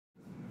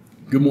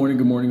Good morning,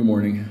 good morning, good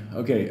morning.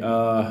 Okay,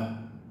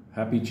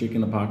 happy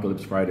Chicken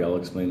Apocalypse Friday. I'll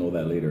explain all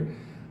that later.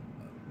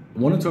 I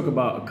want to talk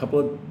about a couple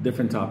of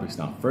different topics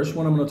now. First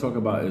one I'm going to talk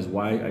about is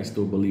why I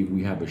still believe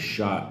we have a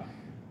shot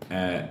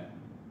at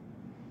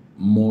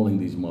mauling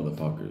these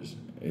motherfuckers.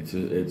 It's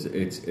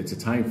a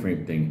time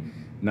frame thing,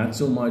 not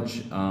so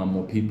much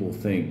what people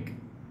think.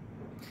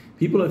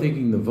 People are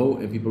thinking the vote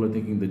and people are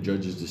thinking the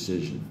judge's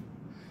decision.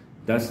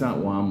 That's not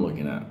what I'm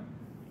looking at.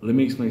 Let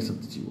me explain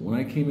something to you. When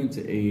I came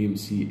into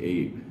AMC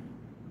 8,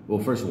 well,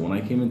 first of all, when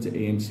I came into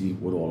AMC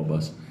with all of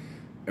us,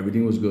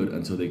 everything was good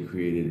until they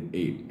created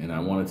Ape. And I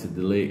wanted to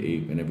delay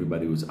Ape, and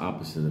everybody was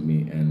opposite of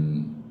me.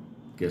 And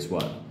guess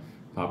what?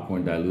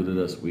 Popcorn diluted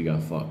us. We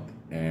got fucked.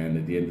 And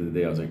at the end of the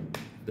day, I was like,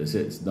 that's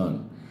it. It's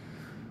done.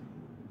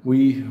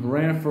 We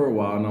ran for a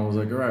while, and I was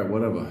like, all right,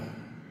 whatever.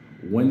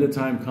 When the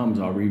time comes,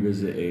 I'll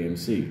revisit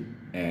AMC.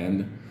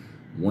 And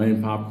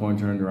when Popcorn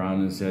turned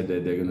around and said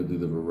that they're going to do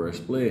the reverse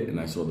split, and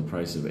I saw the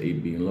price of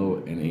Ape being low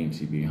and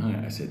AMC being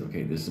high, I said,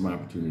 okay, this is my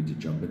opportunity to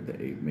jump into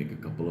Ape, make a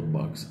couple of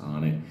bucks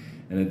on it.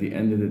 And at the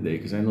end of the day,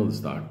 because I know the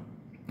stock,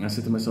 I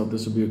said to myself,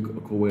 this will be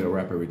a cool way to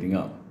wrap everything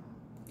up.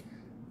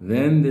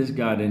 Then this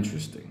got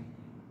interesting.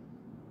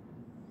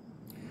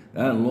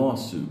 That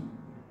lawsuit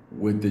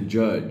with the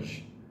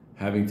judge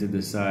having to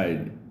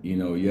decide,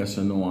 yes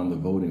or no on the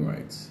voting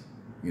rights,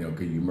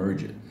 could you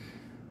merge it?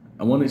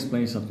 I want to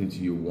explain something to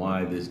you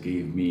why this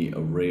gave me a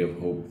ray of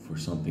hope for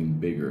something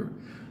bigger.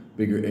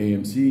 Bigger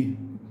AMC,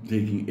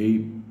 taking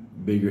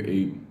Ape, bigger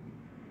Ape,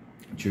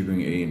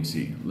 triggering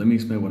AMC. Let me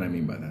explain what I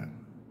mean by that.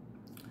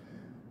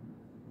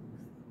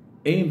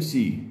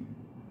 AMC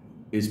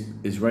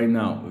is right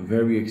now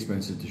very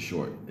expensive to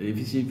short. If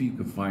you see if you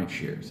can find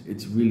shares,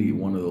 it's really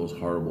one of those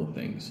horrible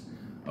things.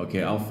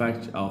 Okay, I'll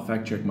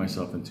fact check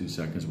myself in 2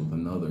 seconds with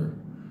another.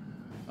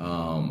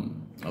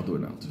 I'll do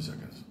it now, 2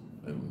 seconds.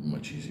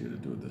 Much easier to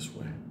do it this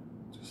way.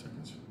 2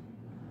 seconds.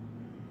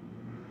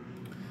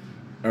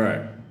 All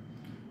right.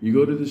 You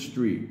go to the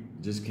street,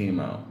 just came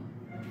out.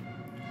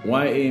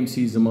 Why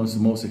AMC is the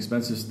most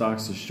expensive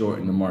stocks to short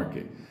in the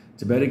market.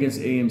 To bet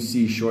against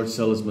AMC, short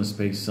sellers must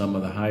pay some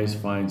of the highest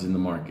fines in the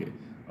market.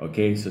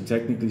 Okay, so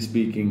technically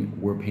speaking,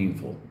 we're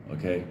painful.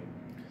 Okay.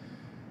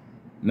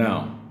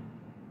 Now,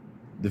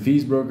 the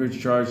fees brokers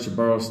charge to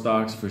borrow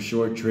stocks for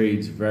short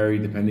trades vary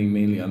depending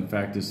mainly on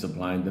factors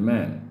supply and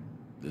demand.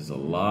 There's a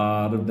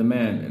lot of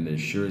demand, and there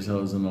sure as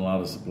hell isn't a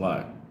lot of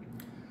supply.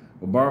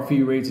 With borrow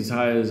fee rates as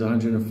high as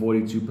 142%,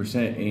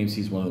 AMC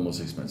is one of the most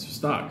expensive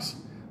stocks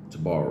to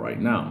borrow right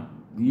now.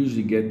 You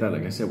usually get that,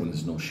 like I said, when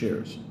there's no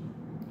shares.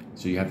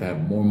 So you have to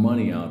have more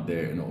money out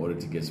there in order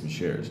to get some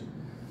shares.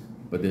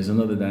 But there's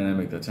another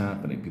dynamic that's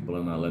happening. People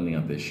are not lending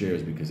out their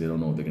shares because they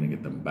don't know if they're going to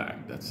get them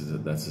back. That's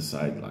the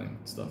sideline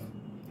stuff.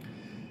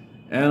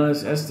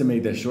 Analysts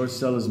estimate that short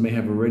sellers may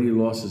have already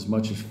lost as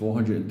much as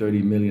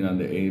 $430 million on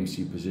their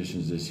AMC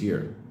positions this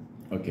year.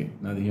 Okay,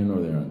 neither here nor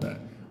there on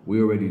that.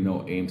 We already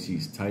know AMC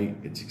is tight,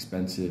 it's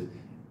expensive,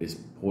 it's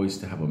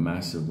poised to have a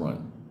massive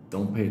run.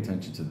 Don't pay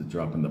attention to the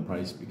drop in the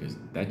price because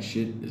that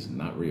shit is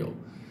not real.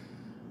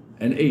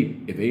 And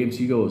Ape, if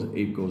AMC goes,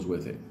 Ape goes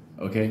with it.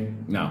 Okay,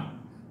 now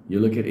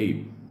you look at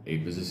Ape.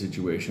 Ape is a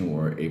situation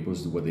where Ape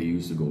was what they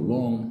used to go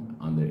long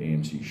on their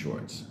AMC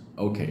shorts.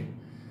 Okay.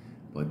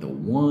 But the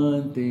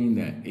one thing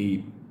that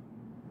Ape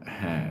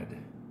had,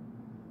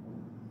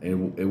 it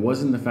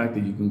wasn't the fact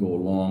that you can go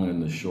long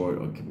and the short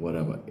or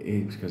whatever.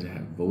 It's because it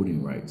had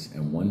voting rights.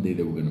 And one day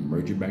they were going to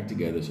merge it back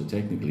together. So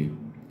technically,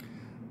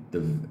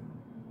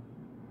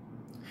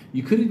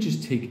 you couldn't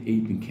just take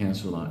Ape and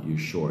cancel out your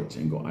shorts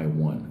and go, I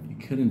won. You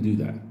couldn't do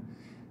that.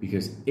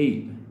 Because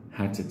Ape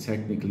had to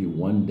technically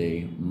one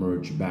day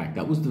merge back.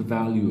 That was the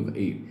value of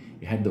Ape.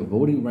 It had the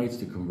voting rights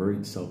to convert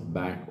itself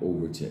back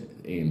over to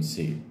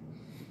AMC.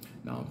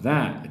 Now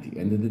that, at the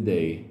end of the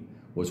day,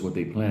 was what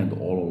they planned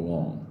all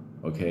along,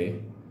 okay?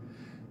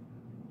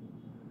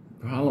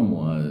 Problem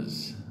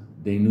was,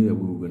 they knew that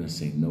we were going to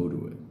say no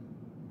to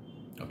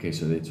it. Okay,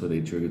 so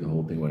they triggered the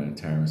whole thing with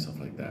Antara and stuff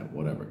like that,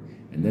 whatever.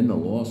 And then the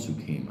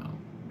lawsuit came out.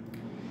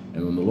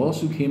 And when the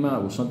lawsuit came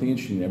out, it was something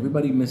interesting.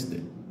 Everybody missed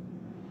it.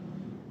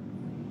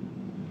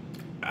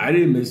 I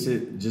didn't miss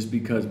it just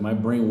because my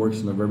brain works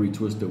in a very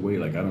twisted way.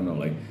 Like, I don't know,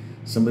 like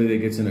somebody that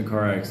gets in a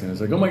car accident,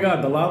 it's like, oh my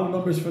God, the lotto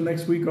numbers for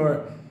next week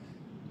are...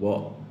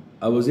 Well,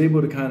 I was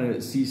able to kind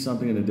of see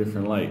something in a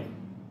different light.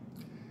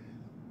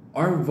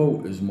 Our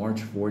vote is March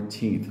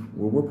 14th,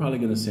 where we're probably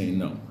going to say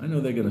no. I know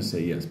they're going to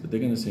say yes, but they're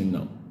going to say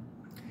no.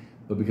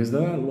 But because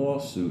of that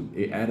lawsuit,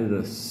 it added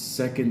a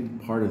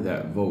second part of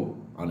that vote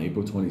on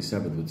April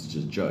 27th, which is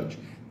just judge.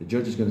 The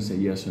judge is going to say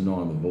yes or no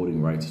on the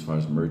voting rights as far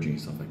as merging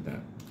and stuff like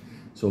that.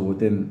 So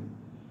within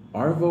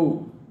our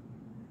vote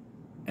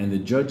and the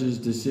judge's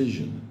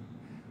decision,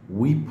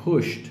 we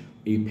pushed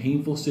a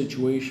painful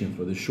situation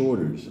for the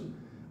shorters.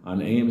 On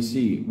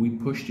AMC, we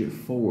pushed it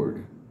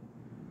forward.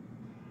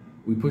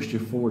 We pushed it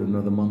forward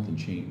another month and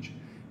change.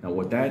 Now,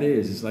 what that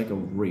is, it's like a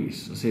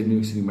race. Let's say the New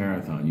York City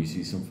Marathon. You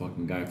see some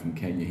fucking guy from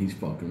Kenya. He's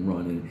fucking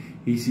running.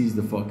 He sees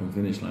the fucking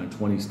finish line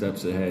 20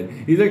 steps ahead.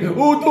 He's like,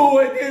 oh,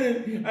 I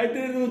did it. I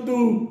did it,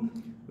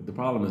 the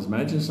problem is,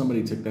 imagine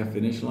somebody took that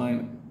finish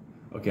line.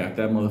 Okay,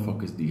 after that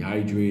motherfucker's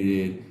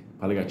dehydrated,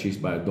 probably got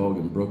chased by a dog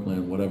in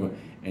Brooklyn, whatever,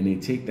 and they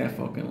take that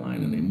fucking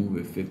line and they move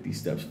it 50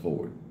 steps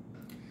forward.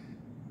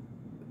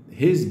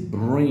 His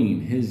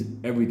brain, his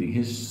everything,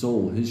 his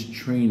soul, his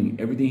training,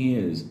 everything he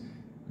is,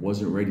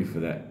 wasn't ready for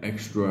that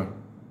extra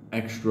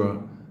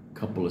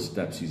couple of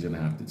steps he's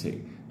gonna have to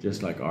take.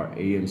 Just like our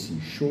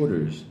AMC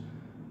shorters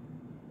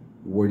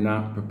were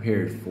not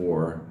prepared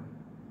for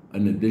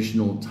an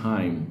additional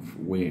time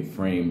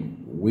frame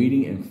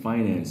waiting and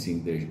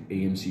financing their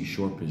AMC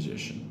short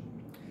position.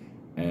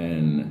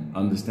 And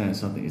understand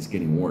something, it's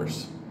getting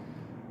worse.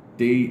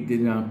 They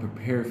did not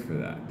prepare for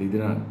that. They did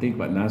not think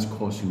about it. Now it's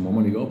costing more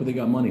money. Oh, but they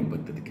got money.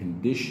 But the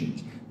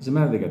conditions, doesn't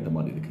matter if they got the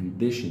money. The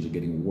conditions are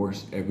getting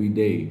worse every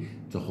day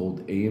to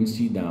hold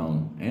AMC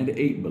down, and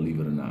 8, believe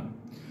it or not.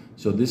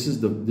 So this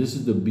is the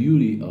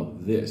beauty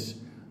of this.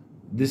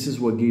 This is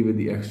what gave it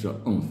the extra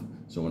oomph.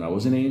 So when I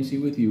was in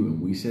AMC with you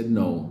and we said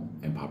no,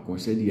 and Popcorn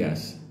said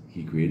yes,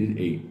 he created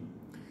 8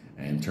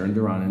 and turned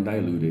around and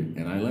diluted,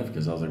 and I left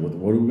because I was like,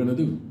 what are we gonna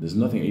do? There's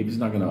nothing, 8 is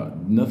not gonna,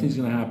 nothing's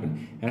gonna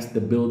happen. It has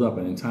to build up,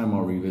 and in time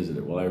I'll revisit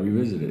it. Well, I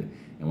revisited it.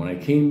 And when I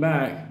came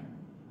back,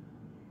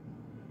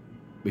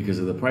 because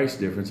of the price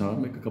difference, I'll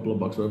make a couple of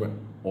bucks, whatever.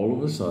 All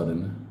of a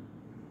sudden,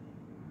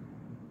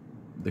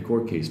 the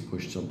court case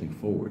pushed something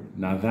forward.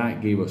 Now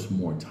that gave us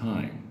more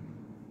time.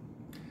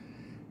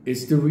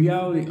 It's the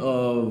reality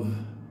of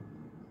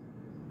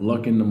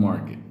luck in the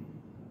market.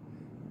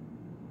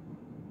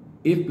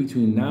 If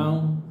between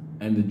now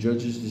and the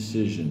judge's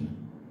decision,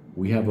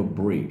 we have a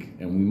break,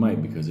 and we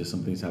might because there's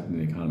some things happening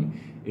in the economy.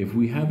 If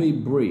we have a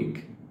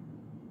break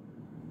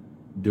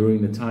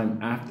during the time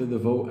after the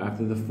vote,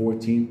 after the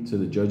 14th to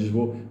the judge's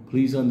vote,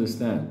 please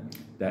understand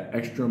that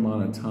extra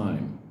amount of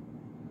time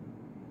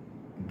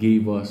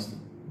gave us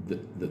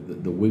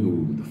the wiggle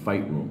room, the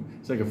fight room.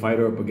 It's like a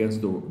fighter up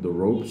against the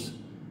ropes.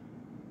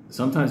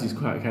 Sometimes he's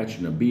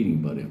catching a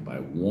beating, but if by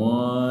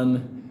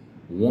one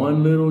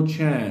little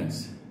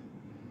chance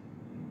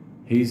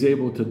he's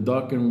able to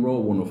duck and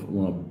roll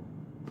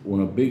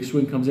when a big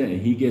swing comes in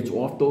and he gets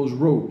off those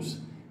ropes,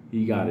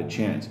 he got a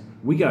chance.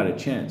 We got a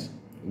chance.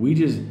 We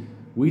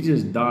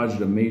just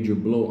dodged a major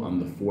blow on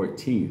the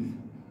 14th.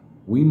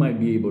 We might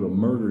be able to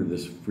murder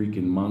this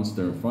freaking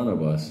monster in front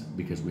of us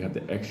because we have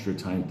the extra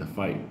time to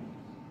fight.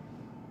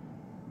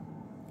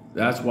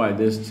 That's why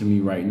this, to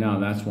me right now,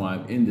 that's why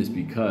I'm in this,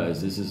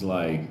 because this is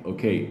like,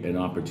 okay, an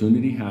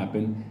opportunity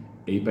happened,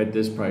 APE at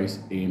this price,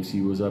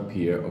 AMC was up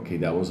here, okay,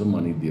 that was a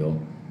money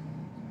deal.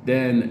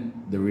 Then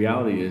the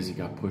reality is it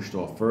got pushed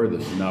off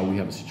further, so now we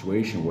have a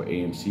situation where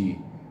AMC,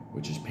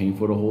 which is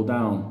painful to hold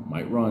down,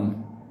 might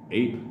run,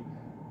 APE,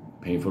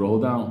 painful to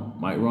hold down,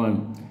 might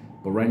run,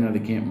 but right now they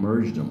can't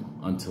merge them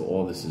until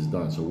all this is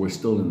done, so we're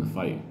still in the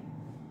fight.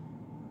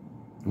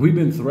 We've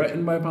been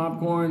threatened by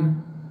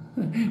Popcorn.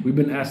 We've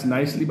been asked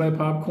nicely by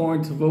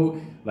Popcorn to vote.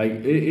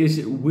 Like,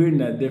 we're in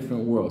that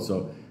different world.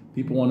 So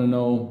people want to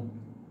know,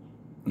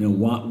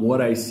 what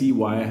I see,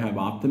 why I have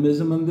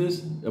optimism on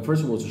this.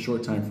 First of all, it's a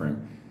short time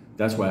frame.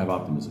 That's why I have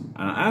optimism.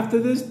 After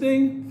this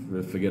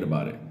thing, forget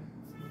about it.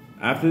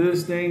 After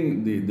this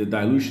thing, the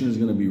dilution is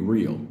going to be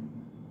real,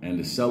 and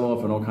the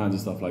sell-off and all kinds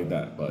of stuff like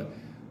that. But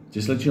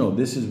just let you know,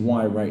 this is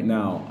why right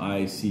now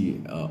I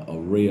see a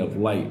ray of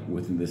light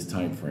within this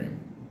time frame.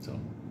 So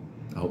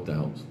I hope that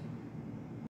helps.